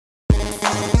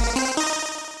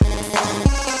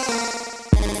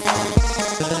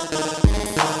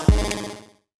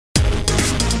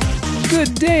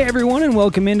Hey everyone, and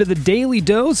welcome into the Daily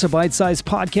Dose, a bite-sized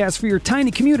podcast for your tiny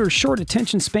commuter, short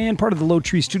attention span, part of the Low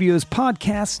Tree Studios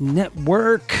podcast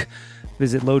network.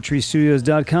 Visit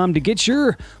lowtreestudios.com to get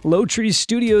your Low Tree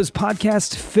Studios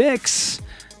podcast fix.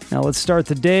 Now let's start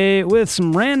the day with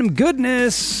some random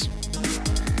goodness.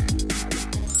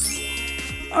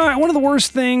 All right, one of the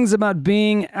worst things about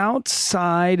being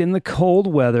outside in the cold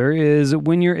weather is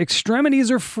when your extremities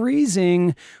are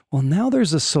freezing. Well, now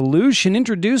there's a solution.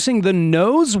 Introducing the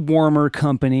Nose Warmer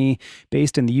Company.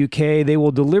 Based in the UK, they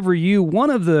will deliver you one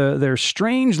of their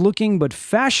strange-looking but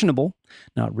fashionable,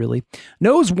 not really,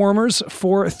 nose warmers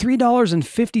for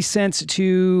 $3.50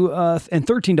 to and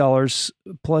 $13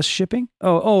 plus shipping.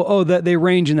 That they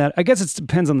range in that. I guess it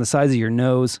depends on the size of your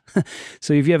nose.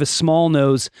 So if you have a small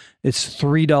nose, it's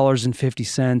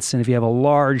 $3.50, and if you have a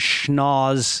large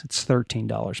schnoz, it's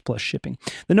 $13 plus shipping.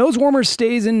 The nose warmer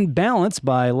stays in balance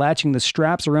by latching the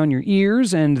straps around your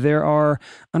ears, and there are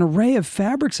an array of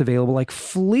fabrics available like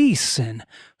fleece and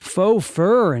faux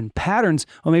fur and patterns.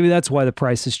 Oh, maybe that's why the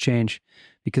prices change,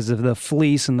 because of the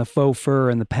fleece and the faux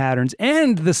fur and the patterns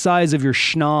and the size of your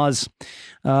schnoz.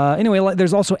 Anyway,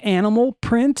 there's also animal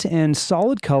print and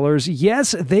solid colors.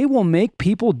 Yes, they will make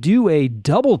people do a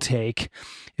double take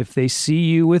if they see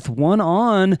you with one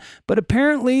on, but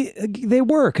apparently they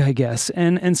work, I guess.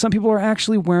 And some people are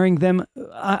actually wearing them.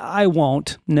 I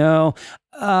won't. No.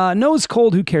 Nose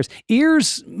cold, who cares?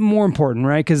 Ears, more important,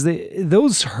 right? Because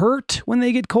those hurt when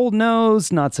they get cold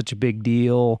nose. Not such a big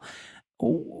deal.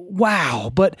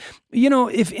 Wow. But,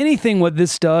 if anything, what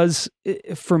this does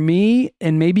for me,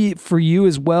 and maybe for you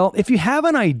as well, if you have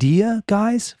an idea,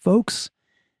 guys, folks,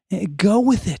 go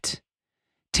with it.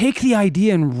 Take the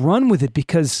idea and run with it,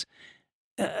 because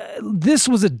this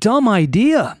was a dumb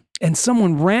idea and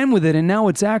someone ran with it, and now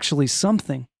it's actually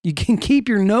something. You can keep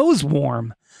your nose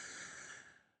warm.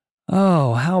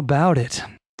 Oh, how about it?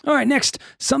 All right, next,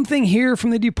 something here from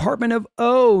the Department of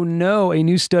Oh No. A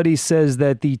new study says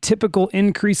that the typical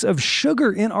increase of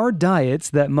sugar in our diets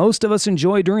that most of us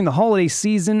enjoy during the holiday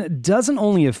season doesn't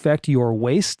only affect your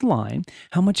waistline.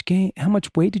 How much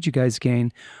weight did you guys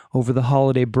gain over the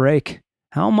holiday break?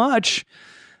 How much?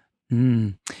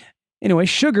 Anyway,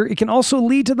 sugar, it can also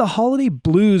lead to the holiday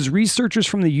blues. Researchers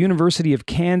from the University of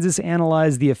Kansas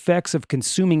analyzed the effects of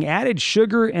consuming added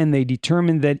sugar, and they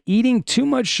determined that eating too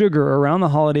much sugar around the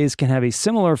holidays can have a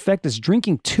similar effect as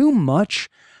drinking too much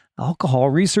alcohol.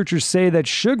 Researchers say that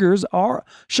sugars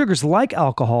like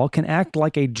alcohol can act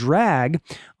like a drag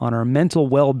on our mental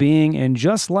well-being, and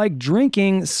just like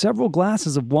drinking several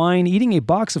glasses of wine, eating a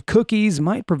box of cookies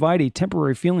might provide a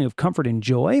temporary feeling of comfort and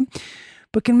joy,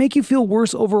 but can make you feel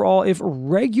worse overall if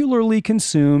regularly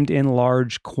consumed in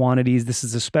large quantities. This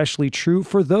is especially true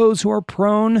for those who are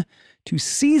prone to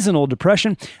seasonal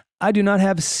depression. I do not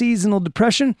have seasonal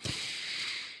depression,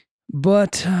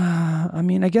 but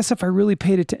I guess if I really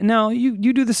paid attention. Now, you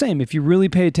do the same. If you really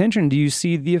pay attention, do you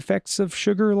see the effects of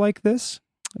sugar like this?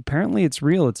 Apparently it's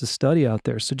real. It's a study out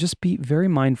there. So just be very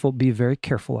mindful, be very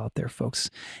careful out there, folks.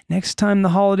 Next time the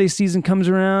holiday season comes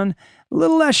around, a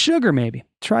little less sugar maybe.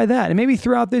 Try that. And maybe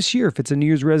throughout this year, if it's a New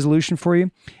Year's resolution for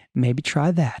you, maybe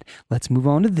try that. Let's move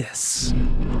on to this.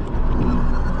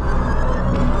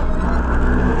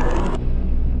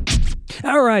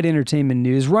 All right, entertainment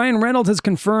news. Ryan Reynolds has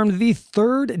confirmed the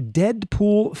third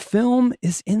Deadpool film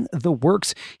is in the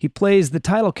works. He plays the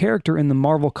title character in the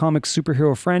Marvel Comics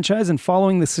superhero franchise, and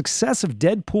following the success of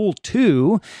Deadpool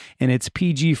 2 and its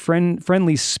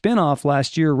PG-friendly spin-off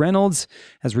last year, Reynolds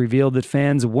has revealed that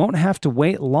fans won't have to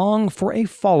wait long for a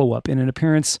follow-up. In an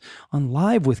appearance on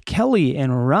Live with Kelly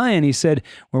and Ryan, he said,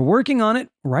 "We're working on it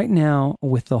right now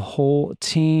with the whole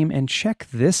team." And check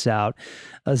this out.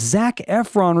 Zac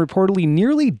Efron reportedly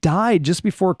nearly died just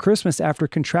before Christmas after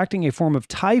contracting a form of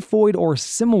typhoid or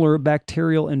similar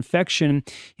bacterial infection.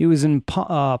 He was in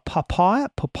Papua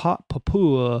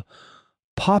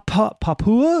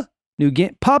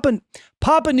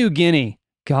New Guinea.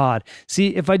 God. See,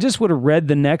 if I just would have read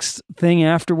the next thing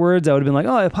afterwards, I would have been like,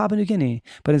 oh, Papua New Guinea.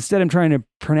 But instead, I'm trying to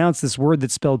pronounce this word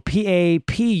that's spelled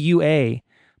P-A-P-U-A.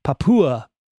 Papua.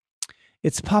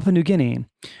 It's Papua New Guinea.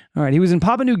 All right. He was in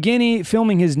Papua New Guinea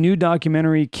filming his new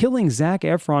documentary, Killing Zac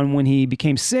Efron, when he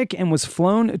became sick and was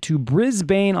flown to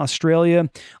Brisbane,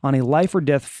 Australia on a life or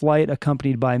death flight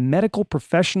accompanied by medical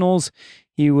professionals.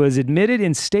 He was admitted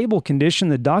in stable condition.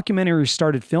 The documentary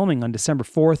started filming on December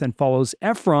 4th and follows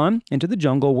Efron into the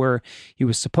jungle, where he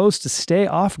was supposed to stay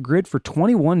off grid for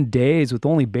 21 days with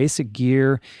only basic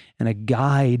gear and a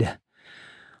guide.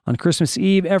 On Christmas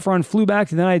Eve, Efron flew back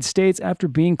to the United States after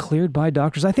being cleared by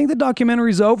doctors. I think the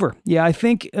documentary's over. Yeah, I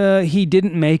think he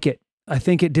didn't make it. I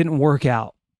think it didn't work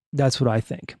out. That's what I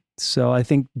think. So I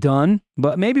think done,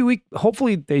 but maybe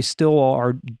hopefully they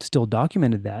still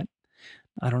documented that.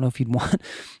 I don't know if you'd want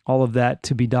all of that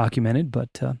to be documented, but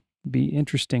be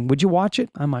interesting. Would you watch it?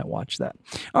 I might watch that.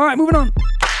 All right, moving on.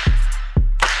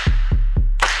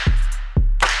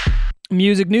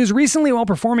 Music news. Recently, while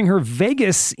performing her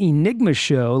Vegas Enigma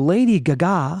show, Lady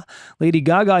Gaga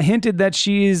hinted that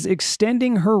she is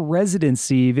extending her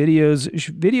residency.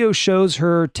 Video shows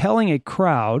her telling the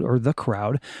crowd,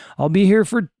 "I'll be here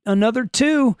for another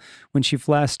 2," when she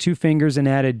flashed 2 fingers and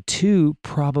added two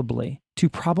probably.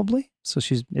 So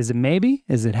is it maybe?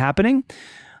 Is it happening?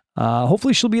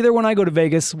 Hopefully she'll be there when I go to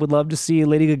Vegas. Would love to see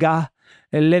Lady Gaga.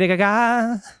 Lady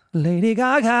Gaga. Lady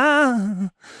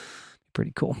Gaga.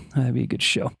 Pretty cool. That'd be a good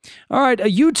show. All right,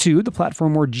 YouTube, the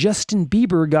platform where Justin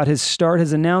Bieber got his start,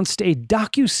 has announced a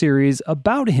docuseries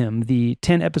about him. The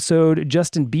 10-episode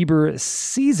Justin Bieber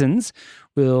Seasons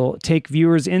will take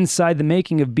viewers inside the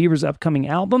making of Bieber's upcoming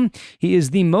album. He is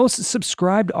the most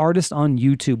subscribed artist on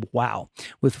YouTube. Wow.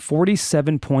 With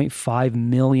 47.5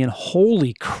 million.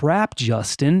 Holy crap,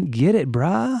 Justin. Get it,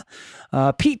 brah.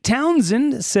 Pete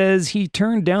Townsend says he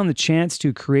turned down the chance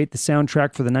to create the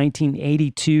soundtrack for the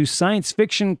 1982 science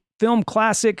fiction film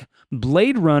classic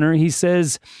Blade Runner. He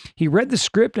says he read the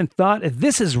script and thought,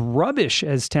 "This is rubbish,"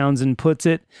 as Townsend puts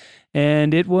it,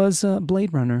 and it was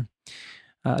Blade Runner.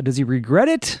 Does he regret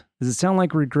it? Does it sound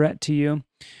like regret to you?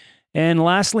 And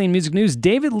lastly, in music news,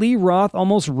 David Lee Roth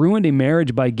almost ruined a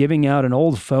marriage by giving out an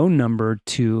old phone number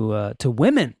to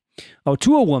women. Oh,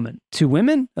 to a woman. To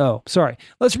women? Oh, sorry.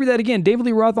 Let's read that again. David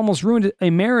Lee Roth almost ruined a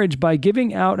marriage by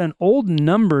giving out an old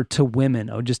number to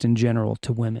women. Oh, just in general,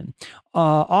 to women.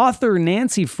 Author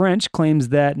Nancy French claims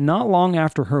that not long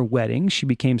after her wedding, she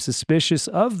became suspicious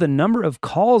of the number of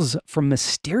calls from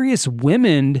mysterious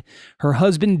women her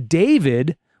husband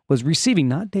David was receiving.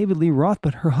 Not David Lee Roth,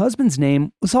 but her husband's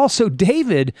name was also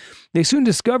David. They soon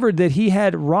discovered that he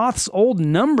had Roth's old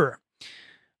number,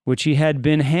 which he'd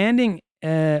been handing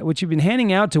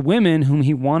out to women whom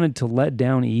he wanted to let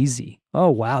down easy. Oh,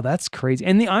 wow, that's crazy.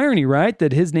 And the irony, right,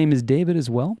 that his name is David as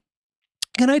well?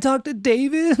 Can I talk to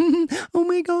David? Oh,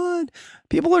 my God.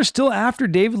 People are still after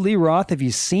David Lee Roth. Have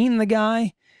you seen the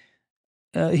guy?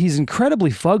 He's incredibly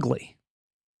fugly.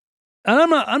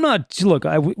 And I'm not, look,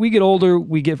 we get older,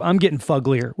 I'm getting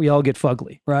fugglier. We all get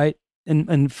fugly, right? And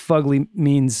fugly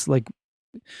means like,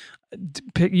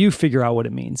 you figure out what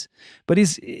it means, but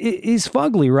he's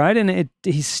fugly, right? And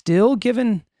he's still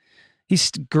given.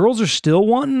 Girls are still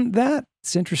wanting that.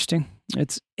 It's interesting.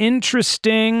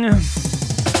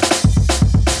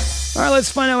 All right,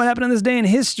 let's find out what happened on this day in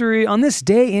history. On this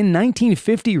day in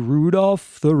 1950,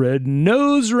 Rudolph the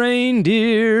Red-Nosed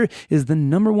Reindeer is the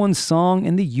 #1 song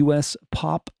in the U.S.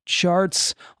 pop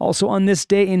charts. Also on this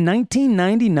day in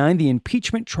 1999, the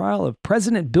impeachment trial of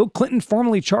President Bill Clinton,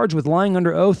 formerly charged with lying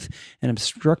under oath and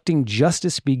obstructing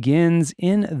justice, begins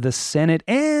in the Senate.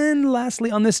 And lastly,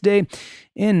 on this day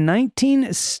in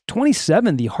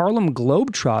 1927, the Harlem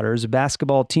Globetrotters, a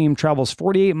basketball team, travels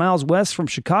 48 miles west from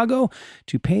Chicago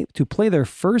to play their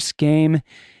first game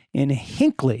in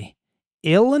Hinckley,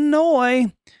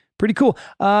 Illinois. Pretty cool.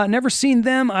 Never seen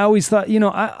them. I always thought,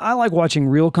 I like watching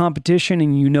real competition,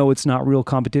 and it's not real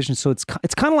competition. So it's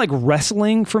kind of like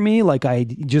wrestling for me. Like, I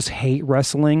just hate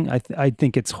wrestling. I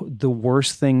think it's the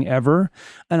worst thing ever.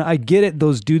 And I get it.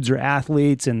 Those dudes are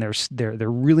athletes, and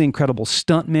they're really incredible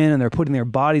stuntmen, and they're putting their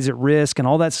bodies at risk and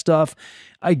all that stuff.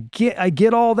 I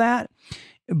get all that.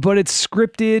 But it's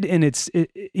scripted, and if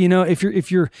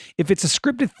it's a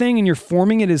scripted thing and you're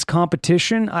forming it as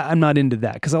competition, I'm not into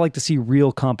that, because I like to see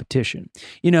real competition.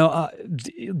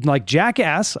 Like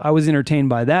Jackass, I was entertained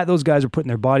by that. Those guys are putting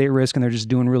their body at risk, and they're just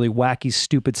doing really wacky,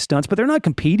 stupid stunts, but they're not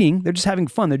competing. They're just having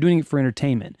fun. They're doing it for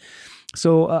entertainment.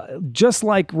 So just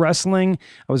like wrestling,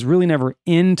 I was really never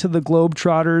into the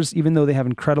Globetrotters, even though they have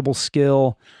incredible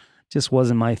skill. Just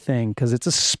wasn't my thing, because it's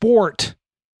a sport.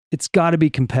 It's got to be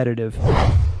competitive.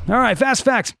 All right, fast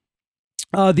facts.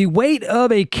 The weight of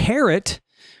a carat,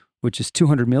 which is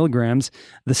 200 milligrams,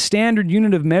 the standard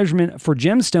unit of measurement for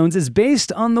gemstones, is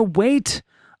based on the weight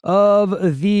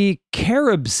of the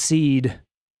carob seed.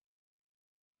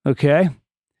 Okay.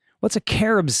 What's a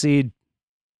carob seed?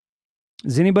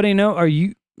 Does anybody know?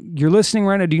 You're listening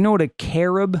right now? Do you know what a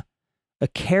carob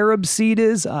seed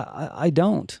is? I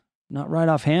don't. Not right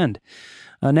offhand.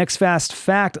 Next fast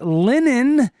fact,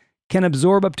 linen can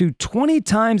absorb up to 20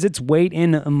 times its weight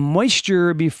in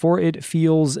moisture before it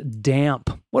feels damp.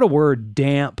 What a word,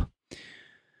 damp.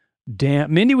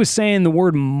 Damp. Mindy was saying the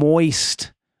word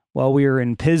moist while we were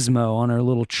in Pismo on our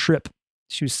little trip.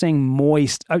 She was saying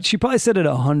moist. She probably said it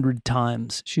 100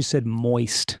 times. She said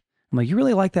moist. I'm like, you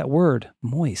really like that word,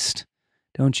 moist.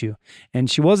 don't you? And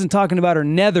she wasn't talking about her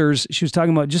nethers. She was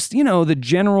talking about just, the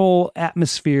general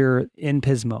atmosphere in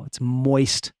Pismo. It's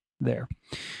moist there.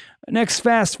 Next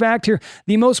fast fact here.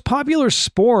 The most popular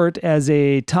sport as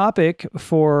a topic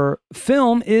for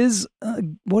film is,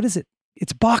 what is it?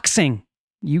 It's boxing.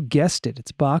 You guessed it.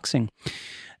 It's boxing.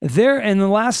 And the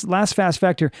last fast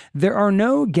fact here, there are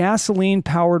no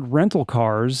gasoline-powered rental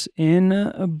cars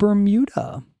in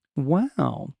Bermuda.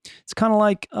 Wow. It's kind of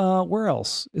like, where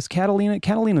else? Is Catalina?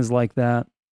 Catalina's like that.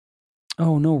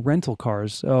 Oh, no rental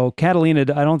cars. Oh, Catalina,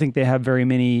 I don't think they have very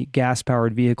many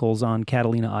gas-powered vehicles on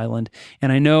Catalina Island.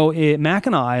 And I know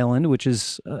Mackinac Island, which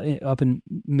is up in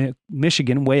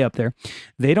Michigan, way up there,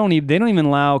 they don't even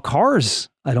allow cars,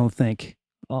 I don't think,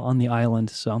 on the island.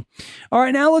 So, all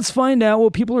right, now let's find out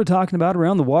what people are talking about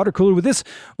around the water cooler with this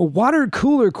water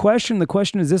cooler question. The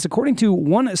question is this: according to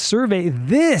one survey,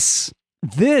 this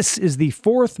is the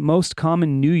fourth most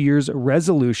common New Year's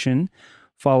resolution,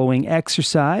 following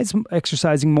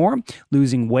exercising more,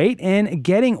 losing weight, and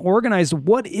getting organized.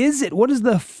 What is it? What is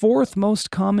the fourth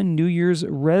most common New Year's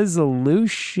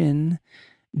resolution?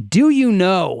 Do you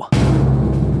know?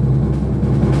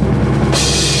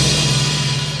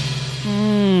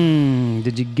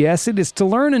 Did you guess it? It's to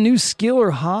learn a new skill or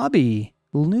hobby.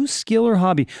 New skill or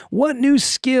hobby. What new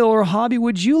skill or hobby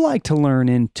would you like to learn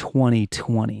in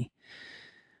 2020?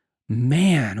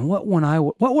 Man, what would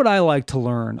I like to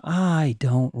learn? I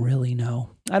don't really know.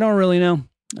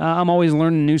 I'm always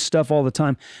learning new stuff all the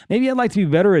time. Maybe I'd like to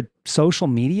be better at social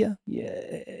media. Yeah,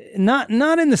 not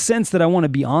in the sense that I want to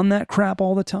be on that crap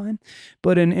all the time,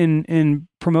 but in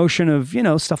promotion of,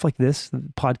 stuff like this,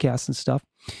 podcasts and stuff.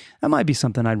 That might be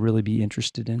something I'd really be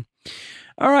interested in.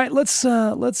 All right, let's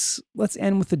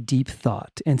end with a deep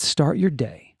thought and start your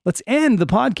day. Let's end the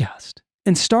podcast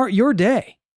and start your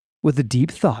day with a deep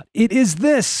thought. It is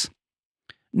this: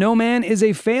 no man is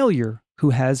a failure who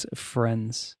has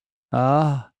friends.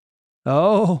 Do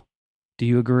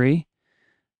you agree?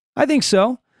 I think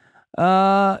so.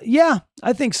 Yeah,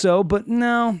 I think so. But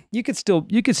no, you could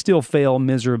still fail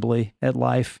miserably at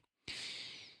life,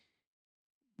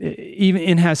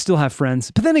 and still have friends.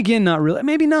 But then again, not really.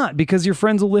 Maybe not, because your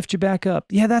friends will lift you back up.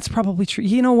 Yeah, that's probably true.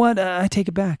 You know what? I take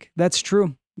it back. That's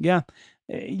true. Yeah.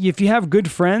 If you have good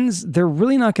friends, they're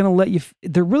really not going to let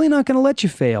you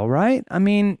fail, right? I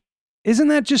mean, isn't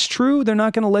that just true? They're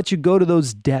not going to let you go to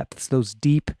those depths, those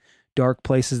deep, dark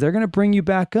places. They're going to bring you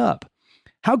back up.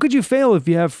 How could you fail if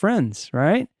you have friends,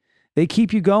 right? They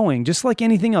keep you going, just like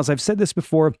anything else. I've said this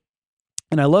before,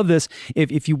 and I love this.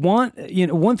 If you want,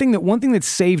 one thing that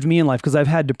saved me in life, because I've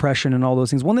had depression and all those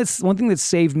things, one thing that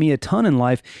saved me a ton in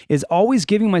life is always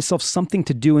giving myself something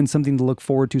to do and something to look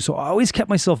forward to. So I always kept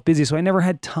myself busy, so I never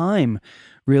had time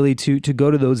really to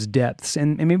go to those depths.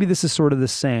 And maybe this is sort of the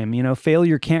same.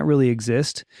 Failure can't really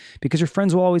exist because your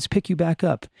friends will always pick you back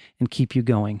up and keep you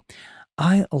going.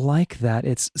 I like that.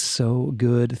 It's so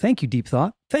good. Thank you, Deep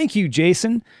Thought. Thank you,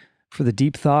 Jason, for the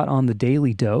Deep Thought on the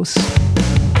Daily Dose.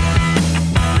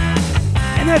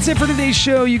 And that's it for today's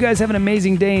show. You guys have an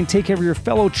amazing day and take care of your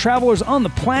fellow travelers on the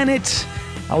planet.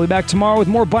 I'll be back tomorrow with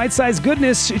more bite-sized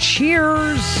goodness.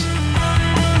 Cheers!